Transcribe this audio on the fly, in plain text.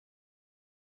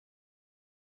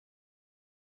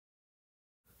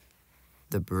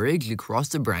The bridge across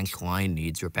the branch line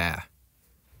needs repair.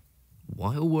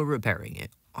 While we're repairing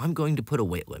it, I'm going to put a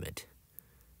weight limit,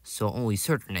 so only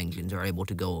certain engines are able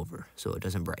to go over so it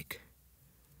doesn't break.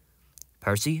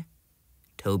 Percy,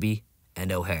 Toby,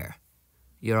 and O'Hare,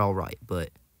 you're all right, but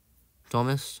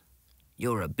Thomas,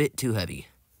 you're a bit too heavy.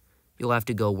 You'll have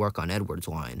to go work on Edward's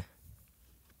line.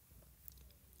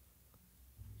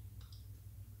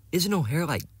 Isn't O'Hare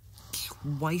like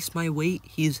twice my weight?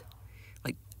 He's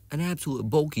like an absolute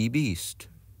bulky beast.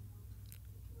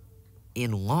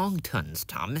 In long tons,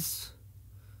 Thomas.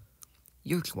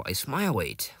 You're twice my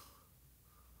weight.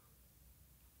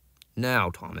 Now,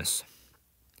 Thomas,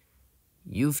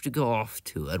 you've to go off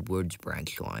to Edward's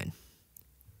branch line.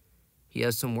 He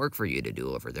has some work for you to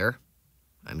do over there.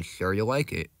 I'm sure you'll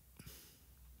like it.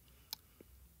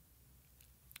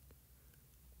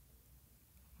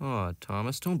 Aw,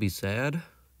 Thomas, don't be sad.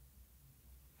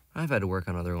 I've had to work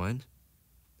on other lines.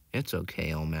 It's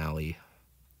okay, O'Malley.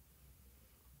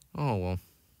 Oh, well,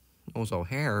 it was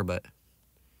O'Hare, but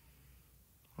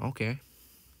okay.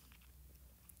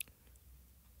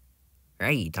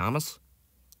 Hey, Thomas.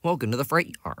 Welcome to the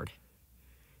freight yard.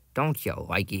 Don't you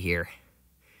like it here?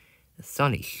 The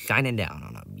sun is shining down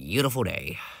on a beautiful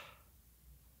day.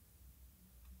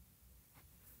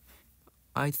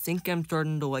 I think I'm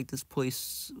starting to like this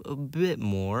place a bit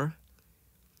more.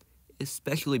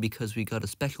 Especially because we got a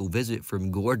special visit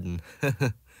from Gordon.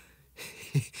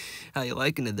 How you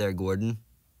liking it there, Gordon?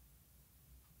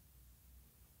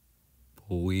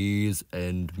 Please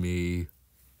end me.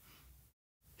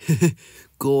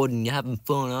 Gordon, you having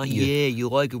fun, aren't you? Yeah, you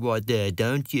like it right there,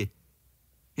 don't you?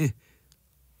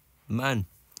 Man,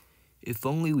 if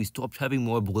only we stopped having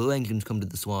more blue engines come to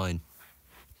this line.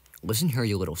 Listen here,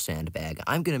 you little sandbag.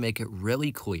 I'm gonna make it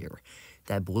really clear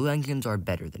that blue engines are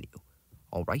better than you,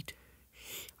 all right?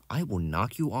 I will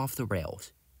knock you off the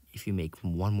rails if you make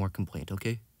one more complaint,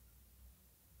 okay?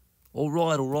 All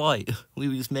right. We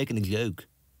were just making a joke.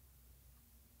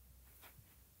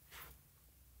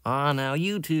 Now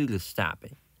you two just stop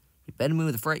it. You better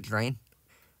move the freight train.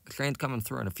 The train's coming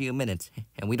through in a few minutes,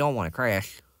 and we don't want to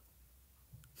crash.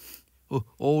 Oh,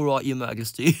 all right, Your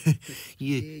Majesty.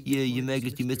 yeah, Your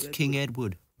Majesty, Mr. King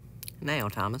Edward. Now,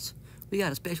 Thomas, we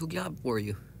got a special job for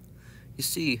you. You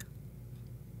see...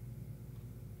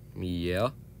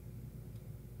 Yeah?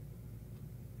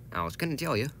 I was gonna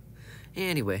tell you.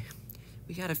 Anyway,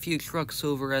 we got a few trucks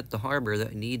over at the harbor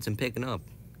that need some picking up.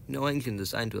 No engines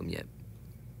assigned to them yet.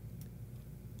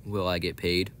 Will I get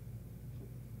paid?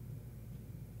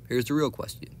 Here's the real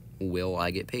question. Will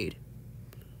I get paid?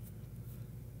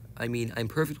 I mean, I'm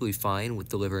perfectly fine with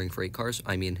delivering freight cars.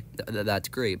 I mean, that's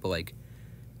great, but, like,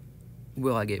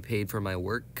 will I get paid for my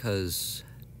work? 'Cause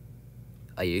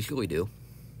I usually do.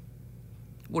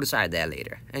 We'll decide that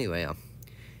later. Anyway,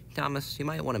 Thomas, you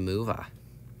might want to move.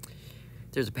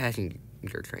 There's a passenger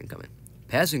train coming.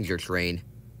 Passenger train?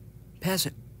 Come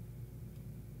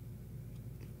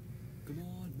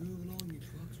on, move along, you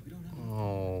trucks. We don't have...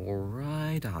 All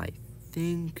right, I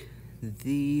think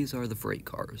these are the freight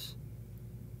cars.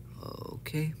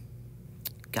 Okay.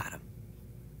 Got them.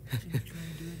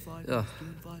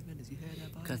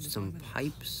 Got some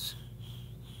pipes.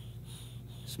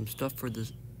 Some stuff for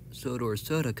the Sodor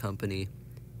Soda Company.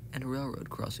 And a railroad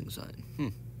crossing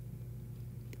sign.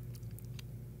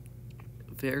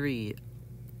 Very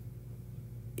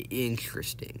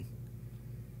interesting.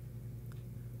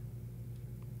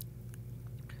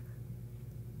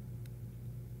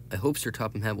 I hope Sir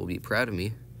Topham Hatt will be proud of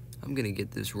me. I'm gonna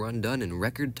get this run done in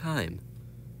record time.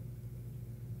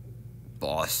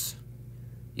 Boss,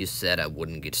 you said I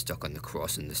wouldn't get stuck on the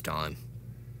crossing this time.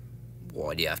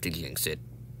 Why do you have to jinx it?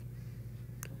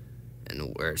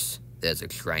 And worse, there's a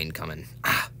train coming.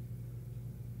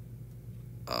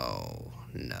 Oh,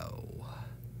 no.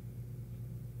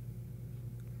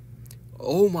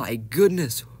 Oh my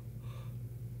goodness!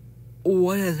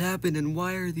 What has happened and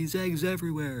why are these eggs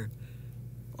everywhere?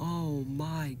 Oh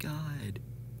my god.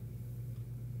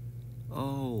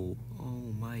 Oh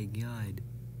my god.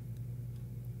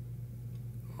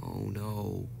 Oh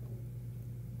no.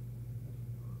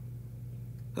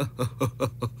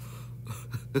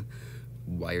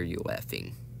 Why are you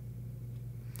laughing?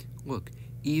 Look,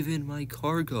 even my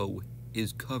cargo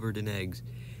is covered in eggs.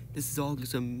 This is all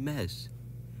just a mess.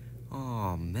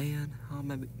 Oh man, how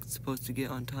am I supposed to get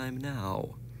on time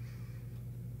now?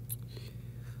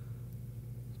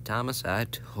 Thomas, I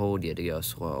told you to go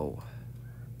slow.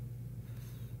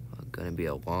 It's gonna be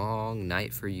a long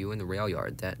night for you in the rail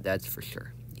yard, that's for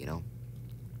sure, you know.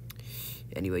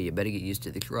 Anyway, you better get used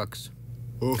to the trucks.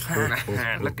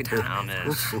 Look at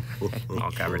Thomas.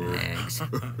 All covered in eggs.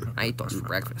 I ate those for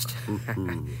breakfast.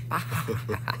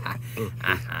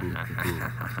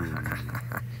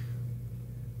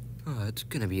 Oh, it's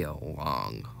gonna be a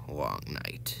long, long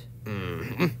night.